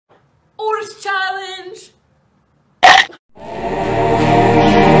horse challenge.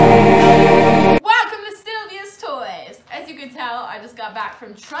 Welcome to Sylvia's Toys. As you can tell, I just got back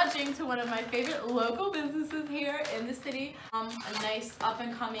from trudging to one of my favorite local businesses here in the city. A nice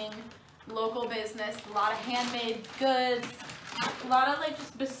up-and-coming local business, a lot of handmade goods, a lot of like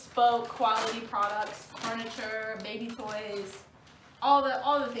just bespoke quality products, furniture, baby toys, all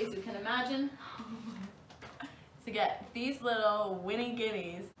the things you can imagine to get these little winning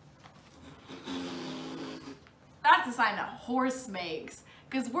guineas. That's a sign that horse makes,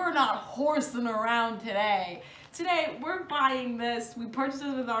 because we're not horsing around today. Today, we're buying this. We purchased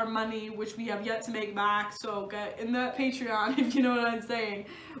it with our money, which we have yet to make back, so get in the Patreon, if you know what I'm saying.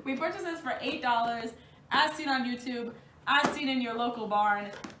 We purchased this for $8, as seen on YouTube, as seen in your local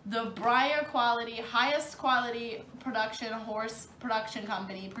barn. The BREYER quality, highest quality production, horse production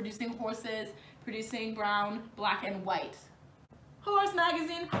company, producing horses, producing brown, black, and white. Horse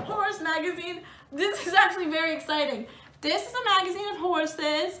magazine, horse magazine. This is actually very exciting. This is a magazine of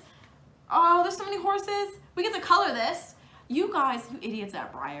horses. Oh, there's so many horses. We get to color this. You guys, you idiots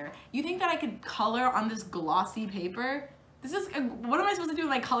at BREYER, you think that I could color on this glossy paper? This is, what am I supposed to do with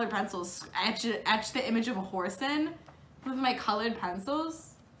my colored pencils? Etch the image of a horse in with my colored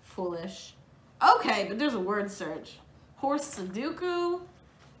pencils? Foolish. Okay, but there's a word search. Horse Sudoku.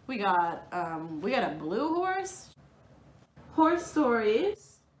 We got a blue horse. Horse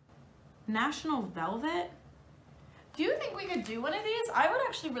stories. National Velvet. Do you think we could do one of these? I would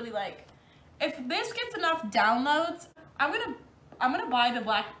actually really like, if this gets enough downloads, I'm gonna buy the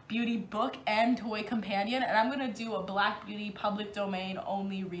Black Beauty book and toy companion, and I'm gonna do a Black Beauty public domain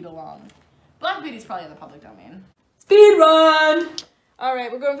only read along. Black Beauty's probably in the public domain. Speed run! All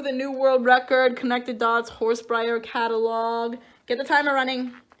right, we're going for the new world record, connected dots, horse BREYER catalog. Get the timer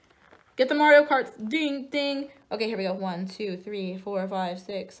running. Get the Mario Kart, ding, ding. Okay, here we go. 1, 2, 3, 4, 5,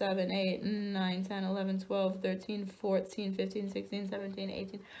 6, 7, 8, 9, 10, 11, 12, 13, 14, 15, 16, 17,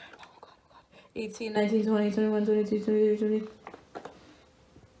 18. Oh God, 18, 19, 20, 21, 22, 23, 20.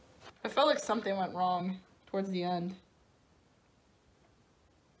 I felt like something went wrong towards the end.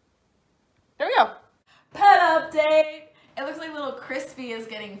 There we go. Pet update. It looks like little Crispy is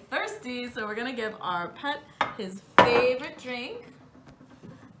getting thirsty, so we're gonna give our pet his favorite drink.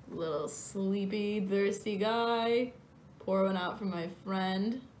 Little sleepy, thirsty guy. Pour one out for my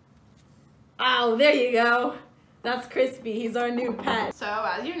friend. Oh, there you go. That's Crispy. He's our new pet. So,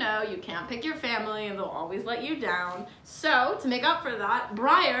 as you know, you can't pick your family and they'll always let you down. So, to make up for that,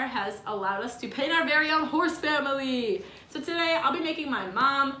 BREYER has allowed us to paint our very own horse family. So today, I'll be making my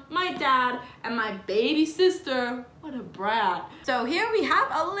mom, my dad, and my baby sister. What a brat. So here we have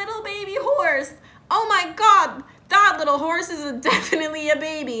a little baby horse. Oh my God. That little horse is definitely a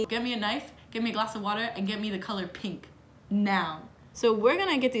baby. Get me a knife, get me a glass of water, and get me the color pink. Now. So we're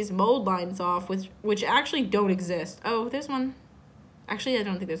gonna get these mold lines off, which actually don't exist. Oh, there's one. Actually, I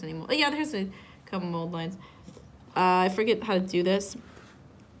don't think there's any mold. Oh, yeah, there's a couple mold lines. I forget how to do this.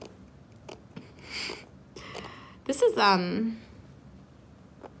 This is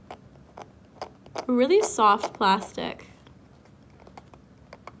really soft plastic.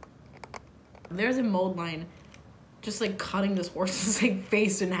 There's a mold line. Just like cutting this horse's like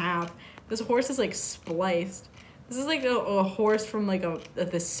face in half. This horse is like spliced. This is like a horse from like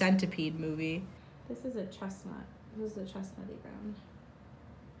the Centipede movie. This is a chestnut. This is a chestnutty brown.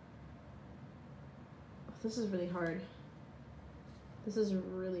 Oh, this is really hard. This is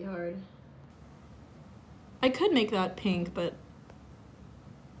really hard. I could make that pink, but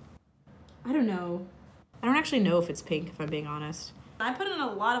I don't know. I don't actually know if it's pink, if I'm being honest. I put in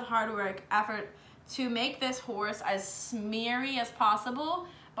a lot of hard work, effort, to make this horse as smeary as possible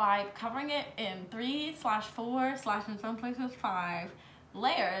by covering it in 3/4/ in some places 5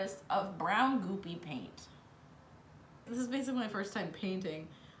 layers of brown goopy paint. This is basically my first time painting,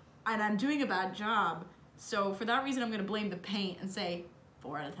 and I'm doing a bad job. So for that reason, I'm gonna blame the paint and say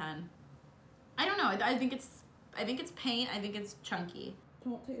 4 out of 10. I don't know. I think it's paint. I think it's chunky.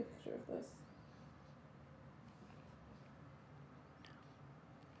 Don't take a picture of this.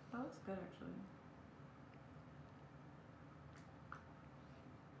 That looks good, actually.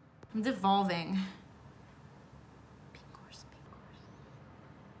 I'm devolving. Pink horse, pink horse.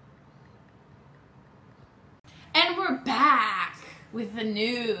 And we're back with the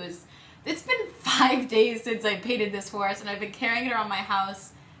news. It's been 5 days since I painted this horse, and I've been carrying it around my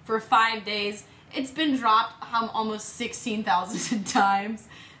house for 5 days. It's been dropped almost 16,000 times.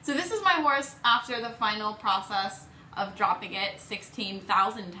 So this is my horse after the final process of dropping it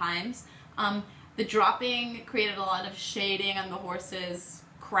 16,000 times. The dropping created a lot of shading on the horse's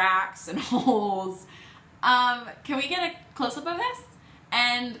cracks and holes. Can we get a close-up of this?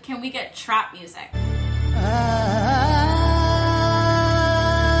 And can we get trap music?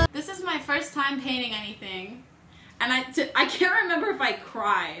 This is my first time painting anything, and I can't remember if I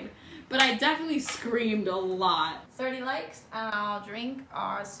cried, but I definitely screamed a lot. 30 likes and I'll drink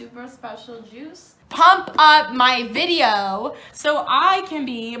our super special juice. Pump up my video so I can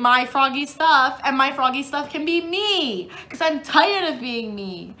be my froggy stuff and my froggy stuff can be me, because I'm tired of being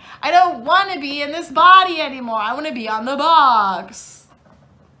me. I don't want to be in this body anymore. I want to be on the box.